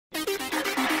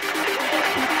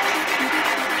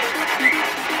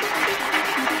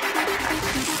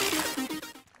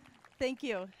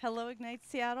Thank you. Hello, Ignite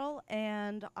Seattle,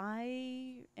 and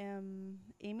I am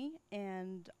Amy,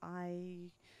 and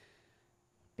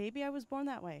maybe I was born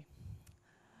that way.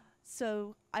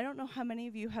 So I don't know how many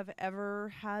of you have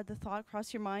ever had the thought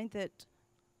cross your mind that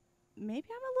maybe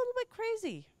I'm a little bit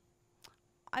crazy.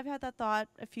 I've had that thought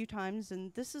a few times,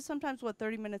 and this is sometimes what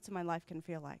 30 minutes of my life can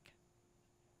feel like.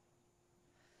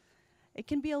 It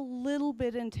can be a little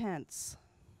bit intense.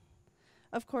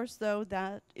 Of course, though,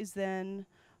 that is then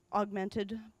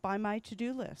augmented by my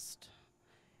to-do list,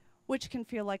 which can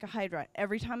feel like a hydra.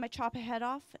 Every time I chop a head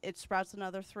off, it sprouts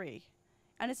another 3.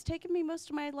 And it's taken me most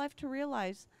of my life to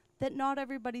realize that not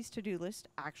everybody's to-do list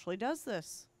actually does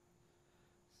this.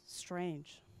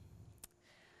 Strange.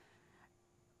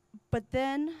 But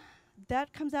then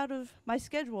that comes out of my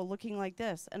schedule looking like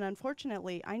this. And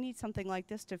unfortunately, I need something like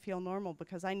this to feel normal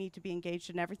because I need to be engaged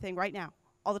in everything right now,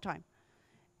 all the time,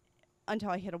 until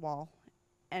I hit a wall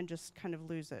and just kind of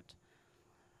lose it.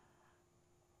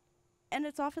 And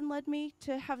it's often led me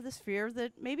to have this fear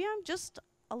that maybe I'm just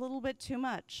a little bit too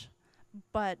much.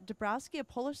 But Debrowski, a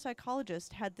Polish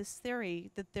psychologist, had this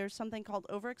theory that there's something called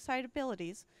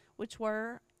overexcitabilities, which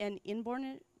were an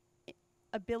inborn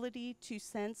ability to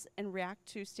sense and react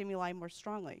to stimuli more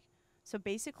strongly. So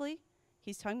basically,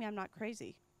 he's telling me I'm not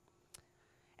crazy.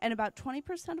 And about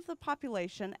 20% of the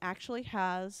population actually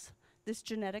has this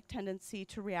genetic tendency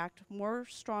to react more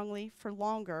strongly for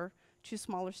longer to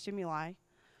smaller stimuli.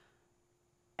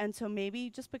 And so maybe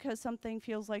just because something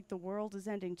feels like the world is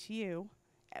ending to you,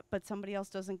 but somebody else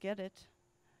doesn't get it,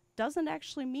 doesn't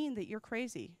actually mean that you're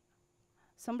crazy.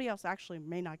 Somebody else actually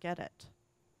may not get it.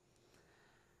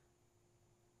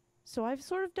 So I've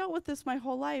sort of dealt with this my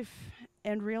whole life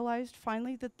and realized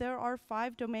finally that there are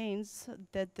 5 domains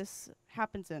that this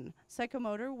happens in.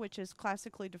 Psychomotor, which is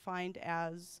classically defined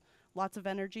as lots of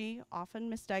energy, often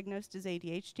misdiagnosed as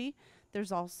ADHD.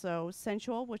 There's also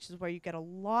sensual, which is where you get a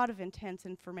lot of intense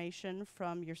information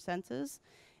from your senses.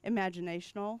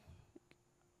 Imaginational.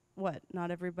 What? Not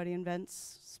everybody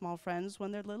invents small friends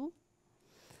when they're little.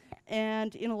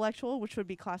 And intellectual, which would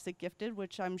be classic gifted,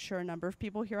 which I'm sure a number of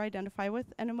people here identify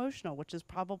with. And emotional, which is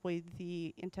probably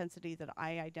the intensity that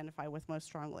I identify with most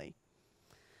strongly.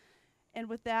 And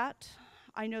with that,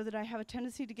 I know that I have a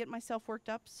tendency to get myself worked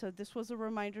up, so this was a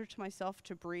reminder to myself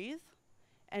to breathe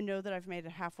and know that I've made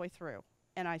it halfway through,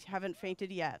 and I haven't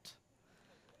fainted yet.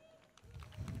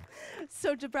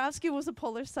 So Debrowski was a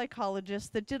Polish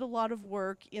psychologist that did a lot of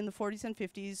work in the 40s and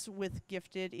 50s with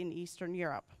gifted in Eastern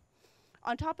Europe.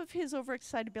 On top of his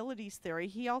overexcitabilities theory,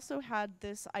 he also had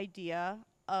this idea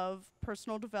of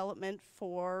personal development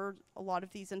for a lot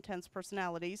of these intense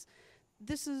personalities.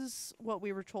 This is what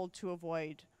we were told to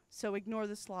avoid. So ignore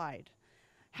the slide.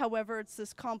 However, it's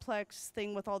this complex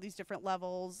thing with all these different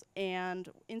levels. And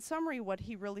in summary, what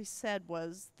he really said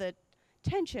was that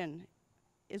tension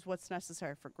is what's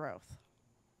necessary for growth.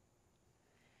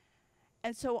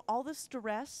 And so all the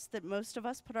stress that most of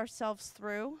us put ourselves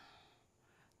through,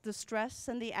 the stress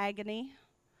and the agony,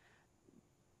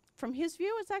 from his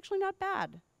view, it's actually not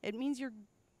bad. It means you're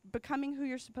becoming who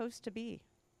you're supposed to be.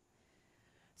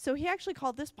 So he actually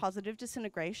called this positive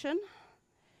disintegration.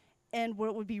 And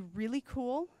what would be really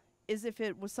cool is if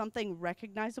it was something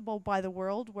recognizable by the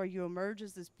world where you emerge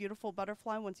as this beautiful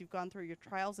butterfly once you've gone through your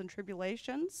trials and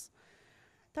tribulations.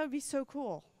 That would be so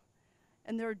cool.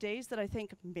 And there are days that I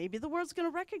think maybe the world's going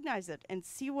to recognize it and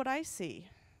see what I see.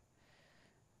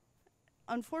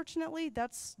 Unfortunately,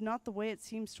 that's not the way it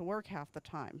seems to work half the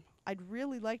time. I'd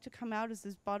really like to come out as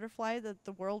this butterfly that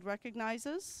the world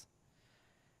recognizes,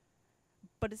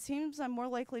 but it seems I'm more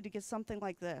likely to get something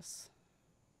like this.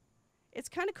 It's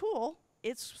kind of cool.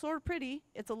 It's sort of pretty.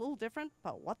 It's a little different,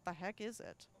 but what the heck is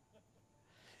it?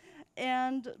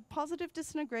 And positive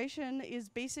disintegration is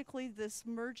basically this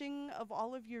merging of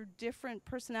all of your different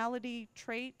personality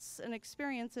traits and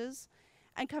experiences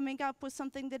and coming up with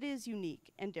something that is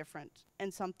unique and different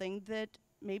and something that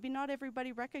maybe not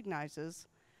everybody recognizes,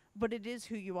 but it is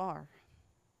who you are.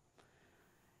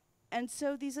 And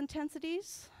so these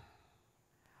intensities,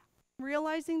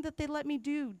 realizing that they let me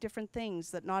do different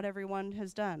things that not everyone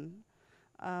has done.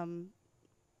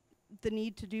 The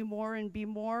need to do more and be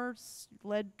more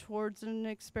led towards an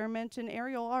experiment in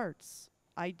aerial arts.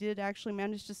 I did actually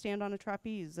manage to stand on a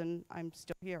trapeze, and I'm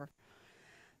still here.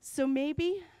 So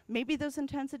maybe those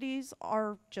intensities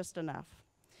are just enough.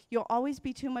 You'll always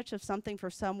be too much of something for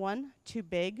someone, too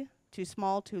big, too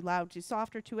small, too loud, too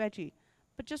soft, or too edgy.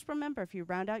 But just remember, if you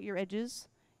round out your edges,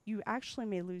 you actually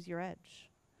may lose your edge.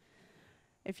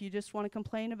 If you just want to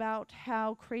complain about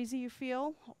how crazy you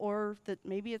feel, or that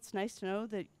maybe it's nice to know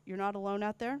that you're not alone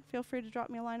out there, feel free to drop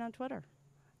me a line on Twitter.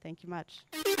 Thank you much.